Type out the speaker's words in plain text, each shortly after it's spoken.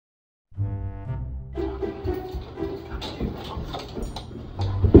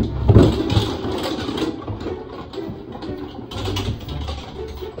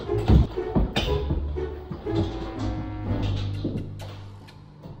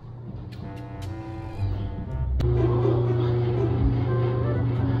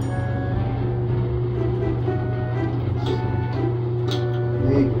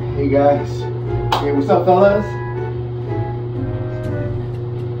guys. Hey, what's up, fellas?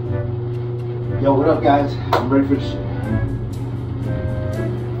 Yo, what up, guys? I'm ready for the show.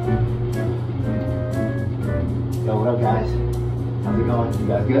 Yo, what up, guys? How's it going? You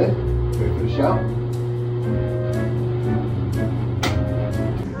guys good? Ready for the show?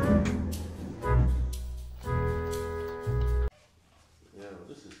 Yo,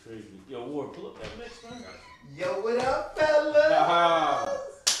 this is crazy. Yo, Ward, pull up that mix, man. Yo, what up, fellas?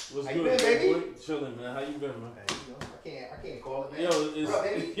 What's How good, you been, baby? Chilling, man. How you been, man? Hey, you know, I can't call it, man. Yo, it's, what up,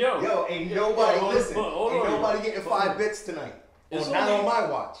 baby? yo, ain't nobody listen. Ain't nobody getting 5 bits tonight. It's not only, on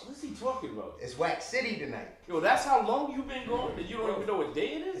my watch. What's he talking about? It's Wax City tonight. Yo, that's how long you been going that you don't even know what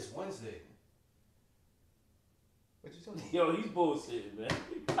day it is? It's Wednesday. What you talking about? Yo, he's bullshitting, man.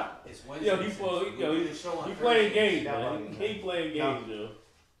 It's Wednesday. Yo, he playing games, man. He ain't playing games, yo.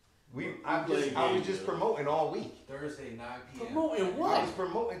 I was just promoting all week. Thursday, 9 p.m. Promoting what? I was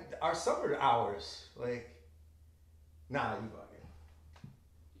promoting our summer hours. Like, nah, you bugging.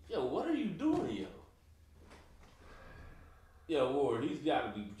 Yo, what are you doing, yo? Yo, Ward, he's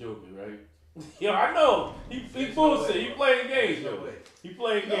got to be joking, right? Yo, I know. He bullshit. He playing games, yo. He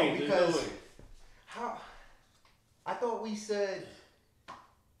playing games. Because no way. how? I thought we said.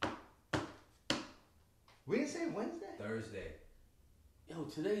 We didn't say Wednesday. Thursday. Yo,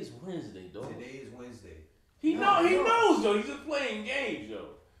 today's Wednesday, dog. Today is Wednesday. He knows, yo. He's just playing games,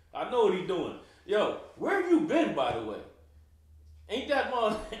 yo. I know what he's doing. Yo, where have you been, by the way? Ain't that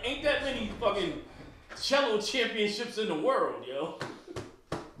many fucking cello championships in the world, yo.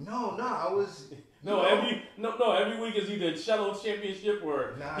 No, I was. Every week is either a cello championship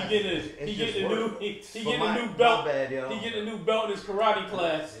or he getting a new belt. He getting a new belt in his karate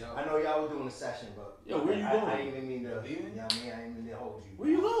class. I know y'all were doing a session, but yo, where you going? I didn't even mean to. I didn't mean to hold you. Where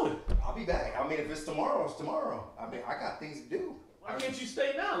you going? I'll be back. I mean, if it's tomorrow, it's tomorrow. I mean, I got things to do. Why can't you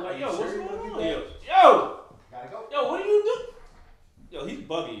stay now? Like, yo, sure what's going on? yo? Gotta go. Yo, what do you do? Yo, he's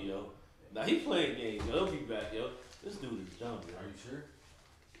buggy, yo. Now he's playing games. Yo, he'll be back, yo. This dude is dumb, yo. Are you sure?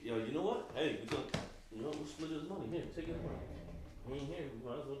 Yo, you know what? Hey, we'll split his money. Here, take his money. He ain't here. We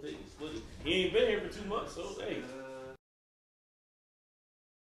might as well take it. Split it. He ain't been here for 2 months, so hey.